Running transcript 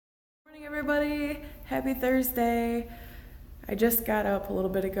Morning, everybody. Happy Thursday. I just got up a little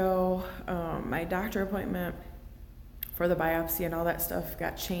bit ago. My doctor appointment for the biopsy and all that stuff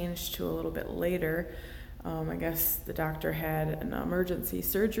got changed to a little bit later. I guess the doctor had an emergency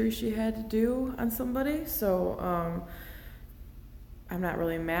surgery she had to do on somebody, so I'm not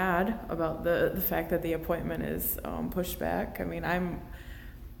really mad about the fact that the appointment is pushed back. I mean, I'm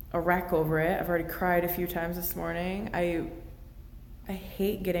a wreck over it. I've already cried a few times this morning. I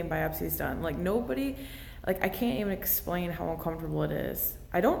hate getting biopsies done. I can't even explain how uncomfortable it is.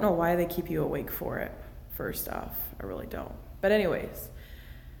 I don't know why they keep you awake for it, first off. I really don't. But anyways,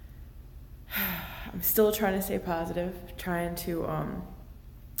 I'm still trying to stay positive, trying to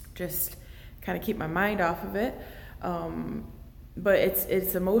just kind of keep my mind off of it. But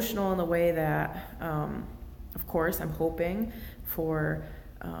it's emotional in the way that, of course, I'm hoping for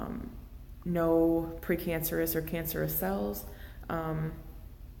no precancerous or cancerous cells.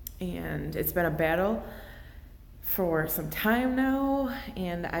 And it's been a battle for some time now,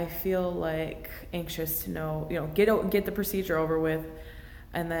 and I feel like anxious to know, get the procedure over with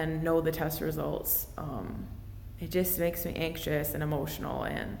and then know the test results. It just makes me anxious and emotional,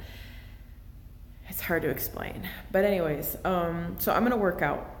 and it's hard to explain. But anyways, so I'm going to work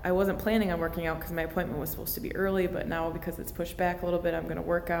out. I wasn't planning on working out because my appointment was supposed to be early, but now because it's pushed back a little bit, I'm going to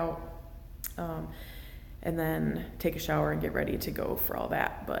work out. And then take a shower and get ready to go for all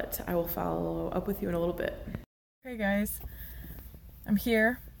that. But I will follow up with you in a little bit. Hey guys, I'm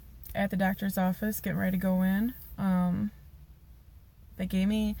here at the doctor's office getting ready to go in. They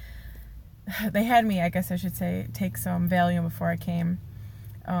had me, I guess I should say, take some Valium before I came.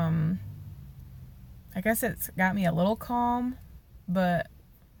 I guess it's got me a little calm, but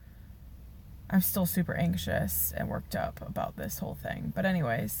I'm still super anxious and worked up about this whole thing. But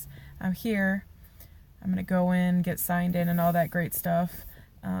anyways, I'm here. I'm going to go in, get signed in, and all that great stuff,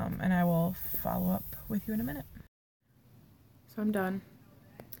 and I will follow up with you in a minute. So I'm done.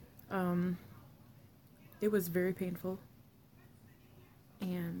 It was very painful,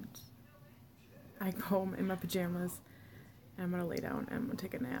 and I go home in my pajamas, and I'm going to lay down, and I'm going to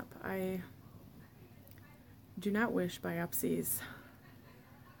take a nap. I do not wish biopsies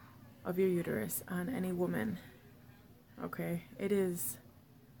of your uterus on any woman, okay? It is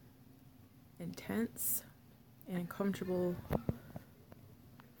intense and uncomfortable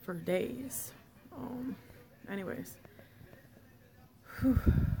for days. Anyways,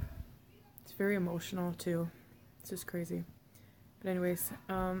 it's very emotional too. It's just crazy. But anyways,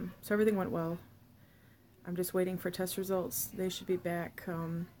 so everything went well. I'm just waiting for test results. They should be back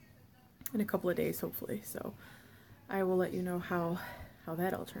in a couple of days, hopefully. So I will let you know how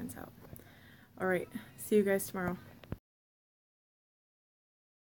that all turns out. All right, see you guys tomorrow.